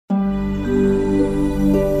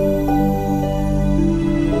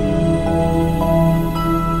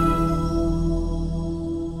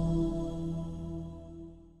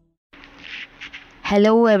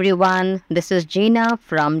Hello everyone, this is Gina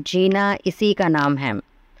from Gina Isi Ka Naam Hai.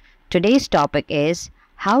 Today's topic is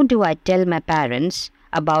how do I tell my parents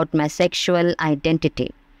about my sexual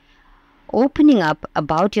identity? Opening up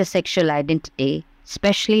about your sexual identity,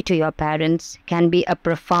 especially to your parents, can be a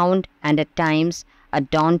profound and at times a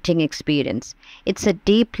daunting experience. It's a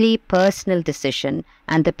deeply personal decision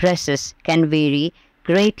and the process can vary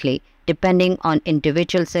greatly depending on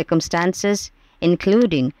individual circumstances,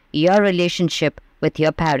 including your relationship with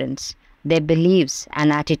your parents, their beliefs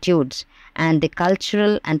and attitudes, and the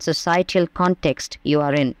cultural and societal context you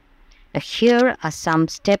are in. Here are some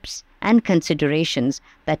steps and considerations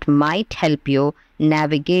that might help you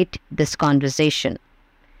navigate this conversation.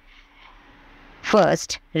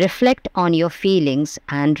 First, reflect on your feelings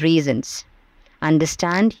and reasons.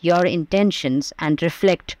 Understand your intentions and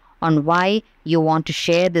reflect on why you want to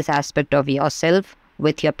share this aspect of yourself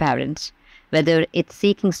with your parents, whether it's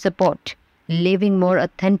seeking support, living more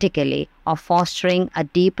authentically, or fostering a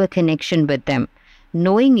deeper connection with them.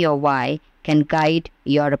 Knowing your why can guide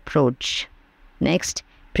your approach. Next,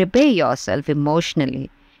 prepare yourself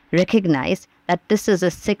emotionally. Recognize that this is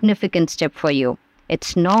a significant step for you.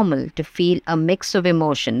 It's normal to feel a mix of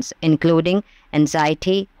emotions, including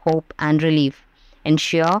anxiety, hope, and relief.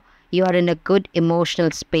 Ensure you are in a good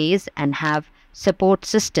emotional space and have support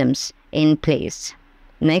systems in place.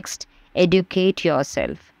 Next, educate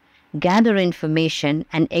yourself. Gather information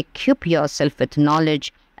and equip yourself with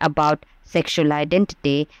knowledge about sexual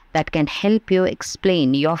identity that can help you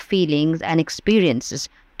explain your feelings and experiences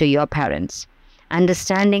to your parents.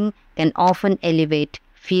 Understanding can often elevate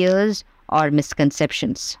fears or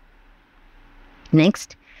misconceptions.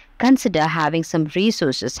 Next, consider having some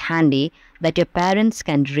resources handy that your parents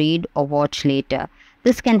can read or watch later.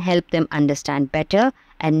 This can help them understand better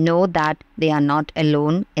and know that they are not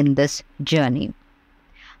alone in this journey.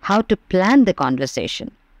 How to plan the conversation.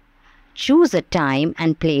 Choose a time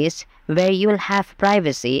and place where you will have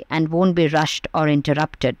privacy and won't be rushed or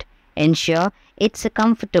interrupted. Ensure it's a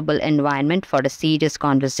comfortable environment for a serious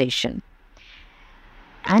conversation.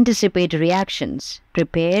 Anticipate reactions.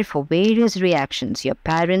 Prepare for various reactions your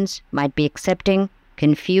parents might be accepting,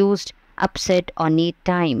 confused, upset, or need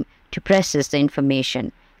time to process the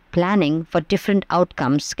information. Planning for different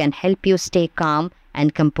outcomes can help you stay calm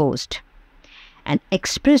and composed. And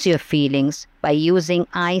express your feelings by using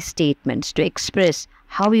I statements to express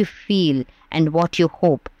how you feel and what you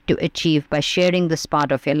hope to achieve by sharing this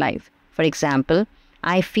part of your life. For example,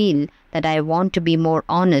 I feel that I want to be more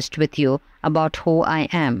honest with you about who I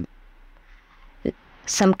am.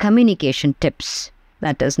 Some communication tips.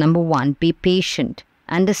 That is, number one, be patient.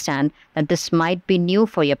 Understand that this might be new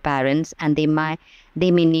for your parents and they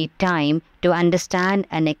may need time to understand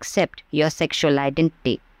and accept your sexual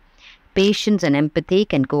identity. Patience and empathy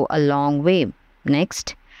can go a long way.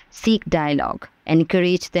 Next, seek dialogue.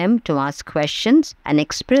 Encourage them to ask questions and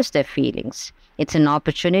express their feelings. It's an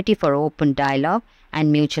opportunity for open dialogue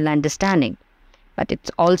and mutual understanding. But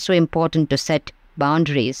it's also important to set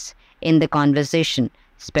boundaries in the conversation,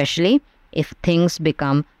 especially if things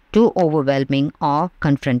become too overwhelming or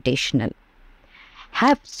confrontational.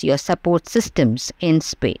 Have your support systems in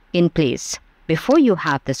place. Before you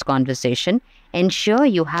have this conversation, ensure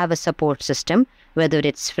you have a support system, whether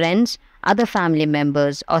it's friends, other family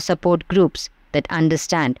members, or support groups that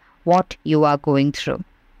understand what you are going through.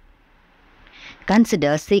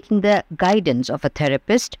 Consider seeking the guidance of a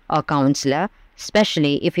therapist or counselor,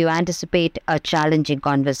 especially if you anticipate a challenging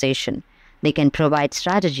conversation. They can provide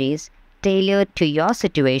strategies tailored to your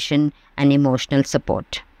situation and emotional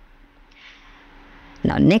support.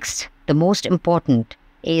 Now, next, the most important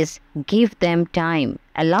is give them time.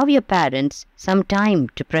 Allow your parents some time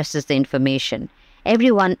to process the information.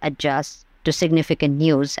 Everyone adjusts to significant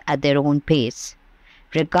news at their own pace.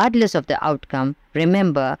 Regardless of the outcome,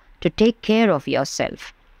 remember to take care of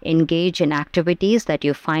yourself. Engage in activities that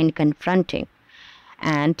you find confronting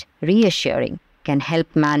and reassuring can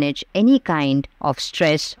help manage any kind of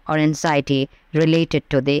stress or anxiety related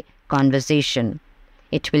to the conversation.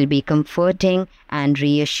 It will be comforting and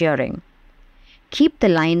reassuring. Keep the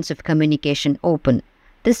lines of communication open.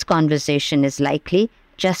 This conversation is likely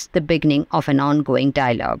just the beginning of an ongoing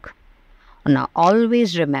dialogue. Now,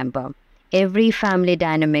 always remember, every family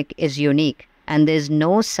dynamic is unique and there's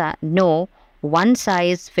no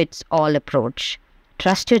one-size-fits-all approach.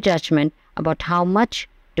 Trust your judgment about how much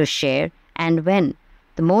to share and when.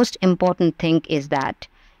 The most important thing is that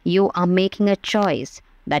you are making a choice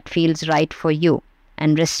that feels right for you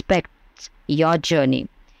and respects your journey.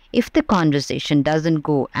 If the conversation doesn't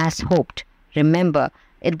go as hoped, remember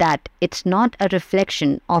that it's not a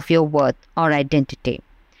reflection of your worth or identity.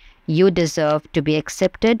 You deserve to be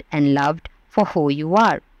accepted and loved for who you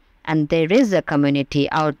are. And there is a community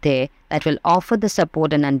out there that will offer the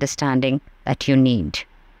support and understanding that you need.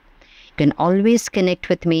 You can always connect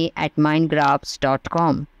with me at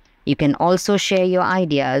mindgraphs.com. You can also share your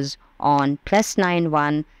ideas on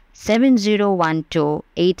 +91 7012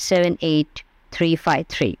 878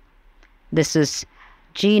 353. This is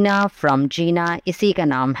Gina from Gina Isi Ka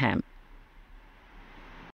Naam Hai.